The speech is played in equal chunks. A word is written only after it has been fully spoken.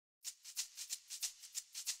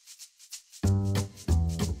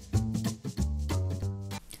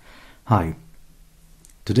Hi,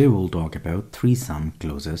 today we'll talk about three-sum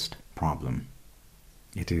closest problem.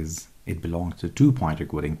 It belongs to two-pointer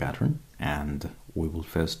coding pattern, and we will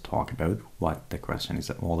first talk about what the question is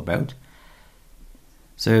all about.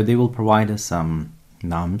 So they will provide us some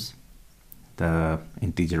nums, the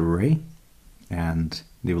integer array, and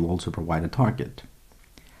they will also provide a target.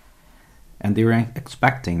 And they were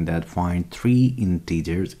expecting that find three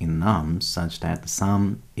integers in nums such that the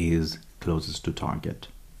sum is closest to target.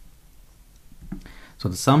 So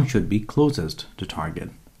the sum should be closest to target.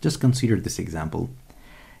 Just consider this example.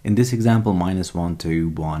 In this example, -1, 2,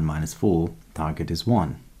 1, -4, target is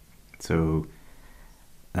 1. So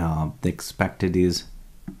the expected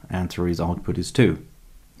answer is output is 2.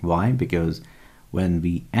 Why? Because when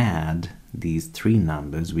we add these three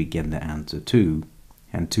numbers, we get the answer 2,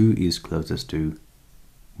 and 2 is closest to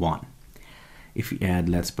 1. If we add,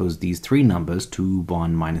 let's suppose, these three numbers, 2,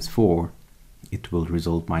 1, -4, it will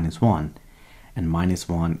result -1. And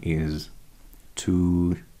 -1 is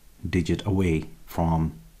 2 digits away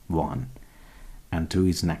from 1, and 2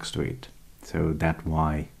 is next to it. So that's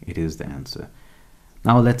why it is the answer.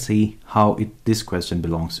 Now let's see how this question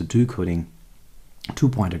belongs to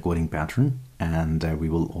two-pointer coding pattern, and we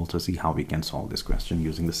will also see how we can solve this question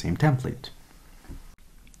using the same template.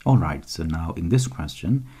 Alright, so now in this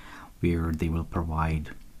question, where they will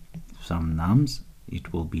provide some nums,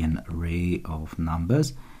 it will be an array of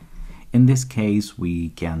numbers. In this case, we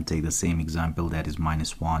can take the same example, that is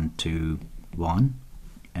 -1, 2, 1,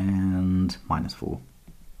 and -4.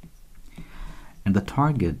 And the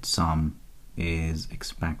target sum is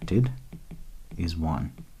expected is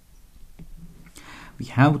 1. We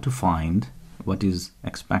have to find what is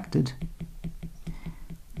expected.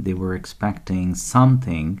 They were expecting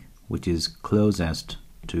something which is closest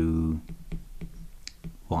to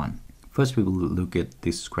 1. First, we will look at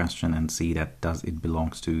this question and see that does it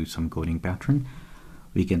belongs to some coding pattern.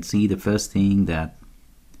 We can see the first thing that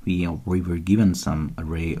we were given some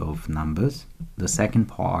array of numbers. The second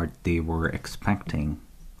part, they were expecting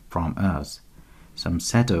from us some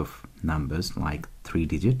set of numbers like 3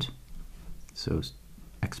 digit. So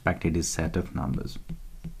expected is set of numbers.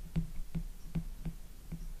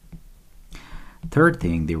 Third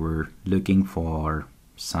thing, they were looking for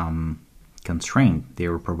some constraint. They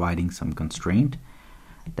were providing some constraint.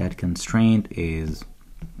 That constraint is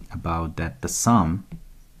about that the sum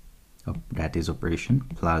of that is operation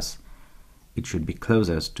plus it should be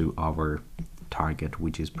closest to our target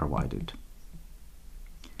which is provided.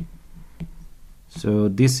 So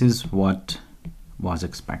this is what was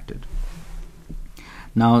expected.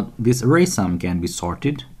 Now this array sum can be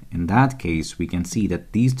sorted. In that case, we can see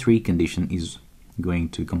that these three conditions is going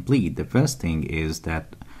to complete. The first thing is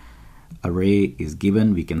that array is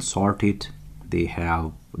given, we can sort it.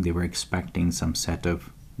 They were expecting some set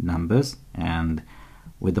of numbers, and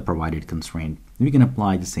with the provided constraint we can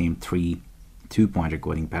apply the same two-pointer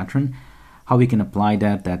coding pattern. How we can apply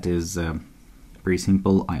that is very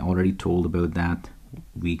simple. I already told about that.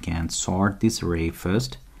 We can sort this array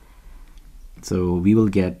first, so we will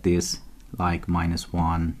get this like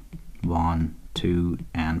 -1, 1, 2,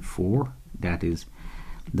 and 4. That is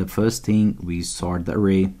the first thing. We sort the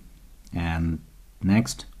array, and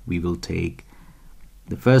next we will take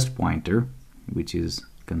the first pointer, which is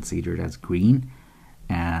considered as green,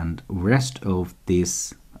 and rest of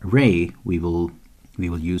this array we will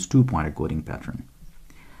use two-pointer coding pattern.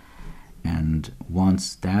 And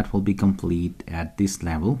once that will be complete at this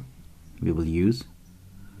level, we will use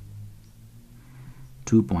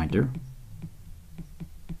two-pointer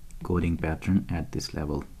coding pattern at this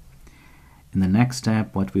level. In the next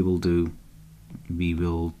step, what we will do, we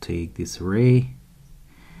will take this array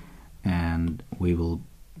and we will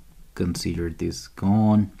consider this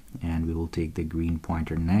gone, and we will take the green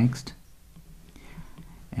pointer next,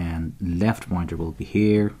 and left pointer will be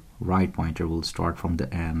here, right pointer will start from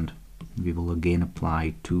the end. We will again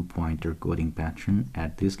apply two-pointer coding pattern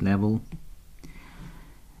at this level,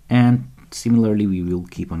 and similarly we will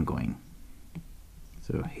keep on going.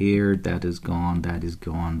 So here that is gone, that is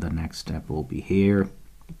gone. The next step will be here.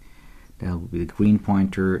 That will be the green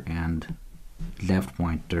pointer, and left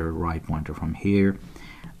pointer, right pointer from here.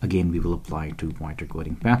 Again, we will apply two-pointer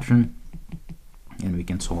coding pattern, and we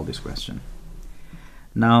can solve this question.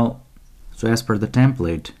 Now, so as per the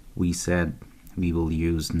template, we said we will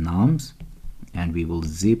use nums, and we will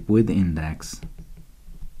zip with index.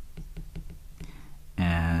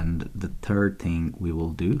 And the third thing we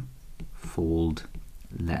will do, fold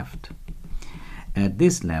left. At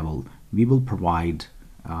this level, we will provide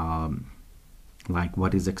like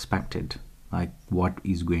what is expected, like what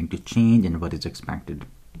is going to change and what is expected.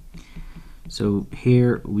 So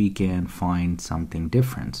here we can find something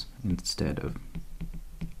different. Instead of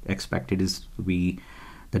expected is the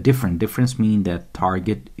difference mean that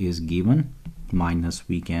target is given minus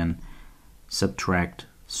we can subtract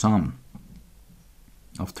sum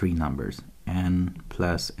of three numbers, n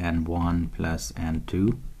plus n1 plus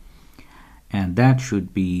n2, and that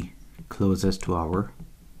should be closest to our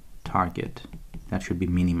target. That should be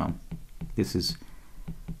minimum. This is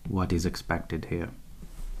what is expected here.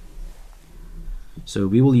 So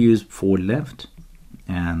we will use for left,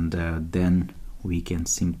 and then we can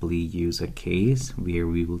simply use a case where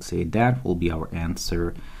we will say that will be our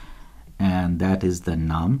answer, and that is the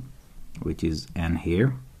num, which is n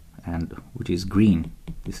here, and which is green.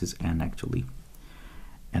 This is n actually,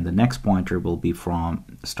 and the next pointer will be from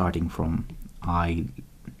starting from I,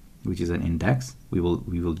 which is an index. We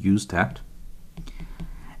will use that,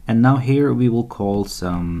 and now here we will call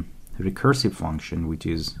some recursive function, which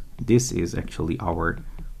is this is actually our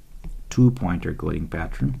two-pointer coding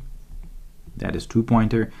pattern. That is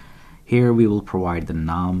two-pointer. Here we will provide the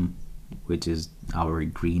num, which is our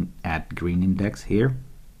green index here.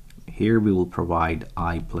 Here we will provide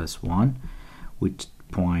I plus 1, which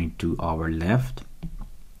point to our left.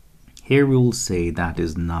 Here we will say that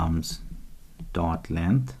is nums dot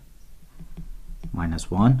length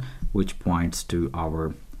minus 1, which points to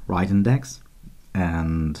our right index,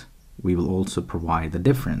 and we will also provide the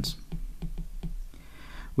difference,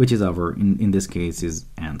 which is our in this case is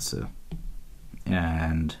answer,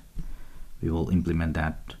 and we will implement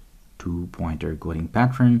that two-pointer coding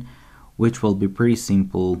pattern, which will be pretty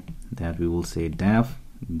simple. That we will say def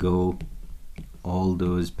go all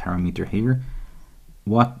those parameter here.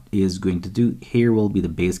 What is going to do here will be the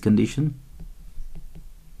base condition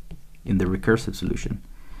in the recursive solution.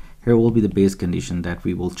 Here will be the base condition that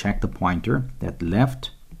we will check the pointer that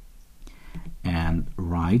left and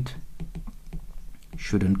right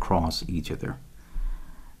shouldn't cross each other,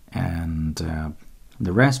 and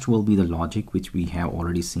the rest will be the logic, which we have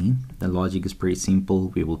already seen. The logic is pretty simple.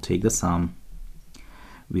 We will take the sum,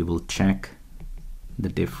 we will check the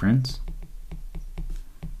difference,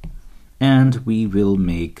 and we will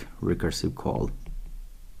make recursive call.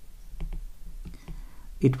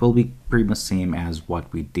 It will be pretty much same as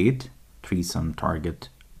what we did, three-sum target,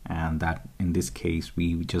 and that in this case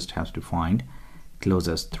we just have to find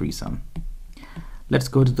closest three-sum. Let's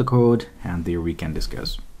go to the code, and there we can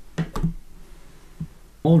discuss.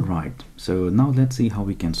 Alright, so now let's see how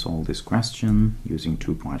we can solve this question using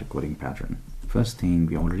two-pointer coding pattern. First thing,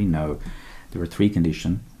 we already know there are three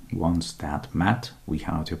conditions. Once that met, we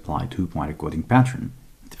have to apply two-pointer coding pattern.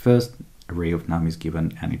 The first array of num is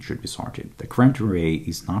given and it should be sorted. The current array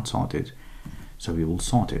is not sorted, so we will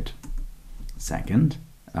sort it. Second,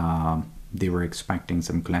 they were expecting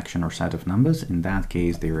some collection or set of numbers. In that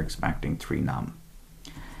case, they were expecting three num.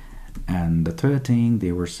 And the third thing,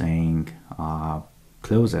 they were saying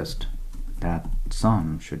closest, that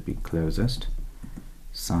sum should be closest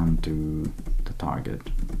sum to the target,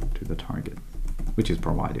 which is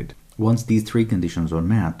provided. Once these three conditions are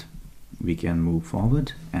met, we can move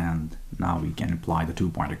forward, and now we can apply the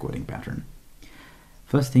two-pointer coding pattern.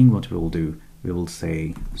 First thing what we will do, we will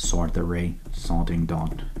say sort the array, sorting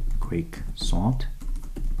dot quick sort,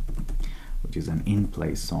 which is an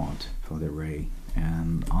in-place sort for the array,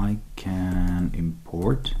 and I can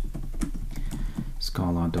import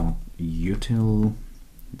scala dot util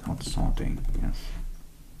dot sorting. Yes.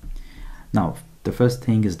 Now the first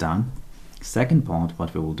thing is done. Second part,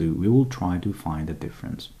 what we will do, we will try to find a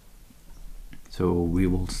difference. So we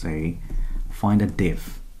will say find a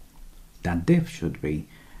diff. That diff should be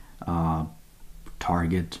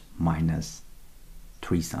target minus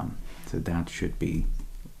three-sum. So that should be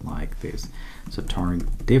like this. So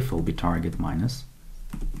diff will be target minus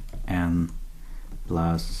n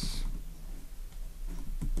plus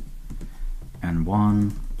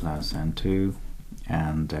n1 plus n2,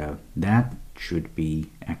 and that should be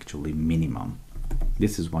actually minimum.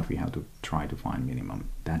 This is what we have to try to find, minimum,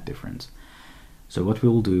 that difference. So what we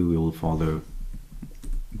will do, we will follow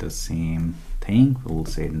the same thing. We will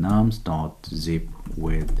say nums dot zip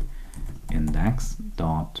with index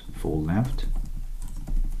dot full left.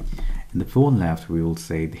 In the full left, we will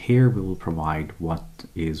say here we will provide what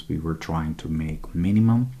is we were trying to make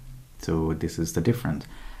minimum. So this is the difference.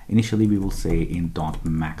 Initially we will say in dot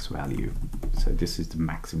max value. So this is the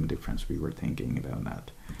maximum difference we were thinking about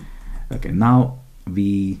that. Okay, now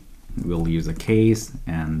we will use a case,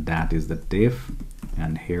 and that is the diff,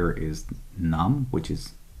 and here is num, which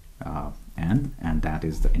is n, and that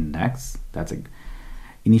is the index. That's a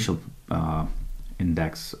initial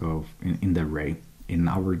index of in the array. In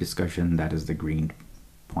our discussion, that is the green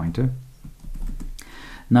pointer,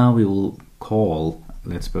 Now we will call,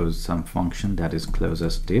 let's suppose, some function that is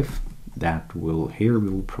closest diff. That will, here we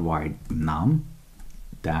will provide num.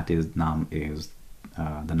 That is, num is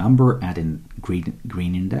the number at in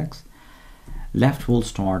green index. Left will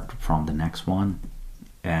start from the next one,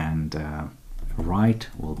 and right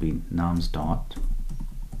will be nums dot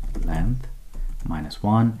length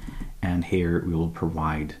 -1, and here we will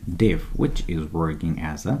provide diff, which is working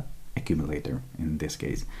as a accumulator in this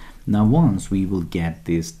case. Now once we will get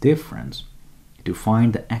this difference, to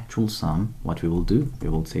find the actual sum, what we will do, we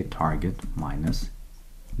will say target minus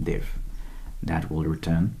diff. That will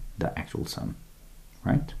return the actual sum,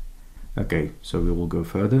 right? Okay, so we will go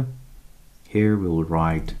further. Here we will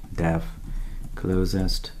write def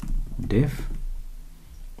closest diff.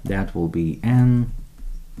 That will be n,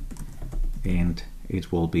 and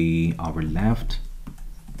it will be our left.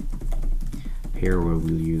 Here we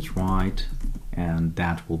will use right, and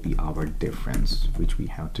that will be our difference, which we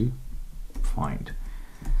have to find.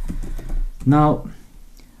 Now,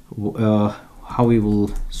 how we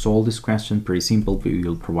will solve this question? Pretty simple. We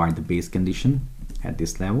will provide the base condition at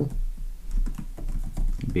this level.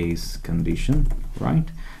 Base condition, right?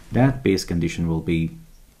 That base condition will be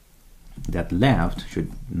that left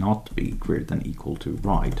should not be greater than equal to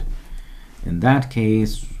right. In that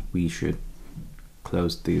case, we should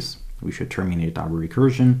close this. We should terminate our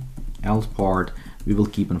recursion. Else part, we will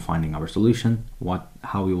keep on finding our solution.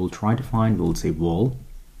 How we will try to find? We will say wall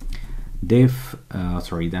diff.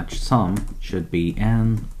 That sum should be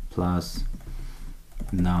n plus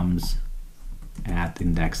nums at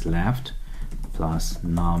index left plus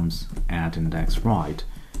nums at index right.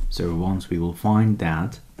 So once we will find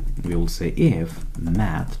that, we will say if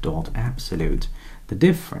math.absolute, the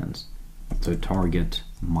difference, so target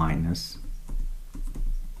minus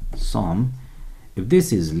sum, if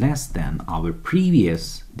this is less than our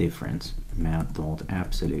previous difference,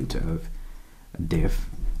 math.absolute of diff,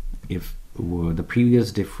 if the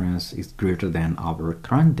previous difference is greater than our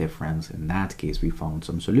current difference, in that case we found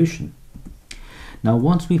some solution. Now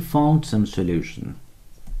once we found some solution,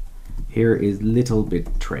 here is little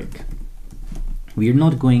bit trick. We are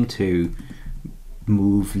not going to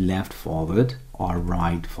move left forward or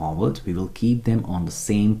right forward. We will keep them on the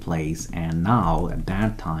same place, and now at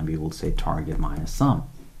that time we will say target minus sum.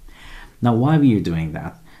 Now why we are doing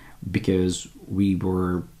that? Because we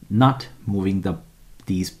were not moving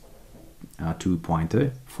these two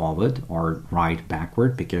pointer forward or right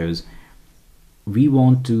backward, because we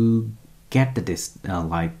want to get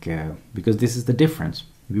the because this is the difference.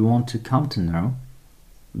 We want to come to know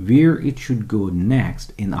where it should go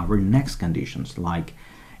next in our next conditions, like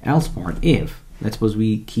else part. If let's suppose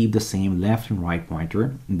we keep the same left and right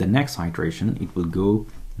pointer, in the next iteration it will go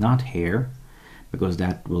not here, because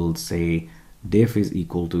that will say diff is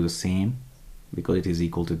equal to the same, because it is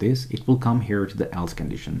equal to this, it will come here to the else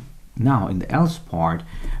condition. Now in the else part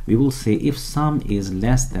we will say if sum is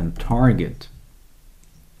less than target,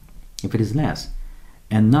 if it is less,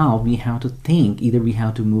 and now we have to think either we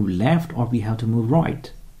have to move left or we have to move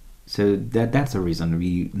right. So that's the reason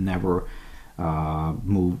we never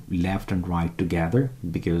move left and right together,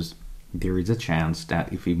 because there is a chance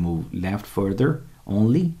that if we move left further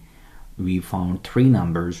only, we found three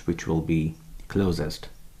numbers which will be closest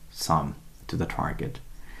sum to the target,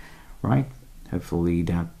 right? Hopefully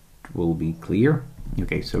that will be clear.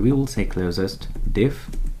 Okay, so we will say closest diff.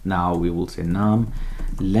 Now we will say num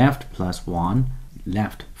left plus 1,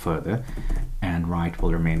 left further, and right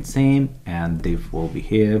will remain same, and diff will be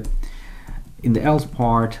here. In the else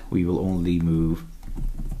part we will only move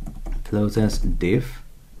closest diff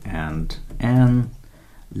and n,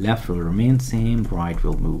 left will remain same, right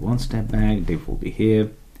will move one step back, diff will be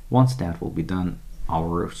here. Once that will be done,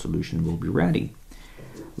 our solution will be ready.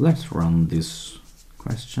 Let's run this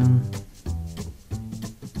question,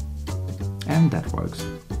 and that works.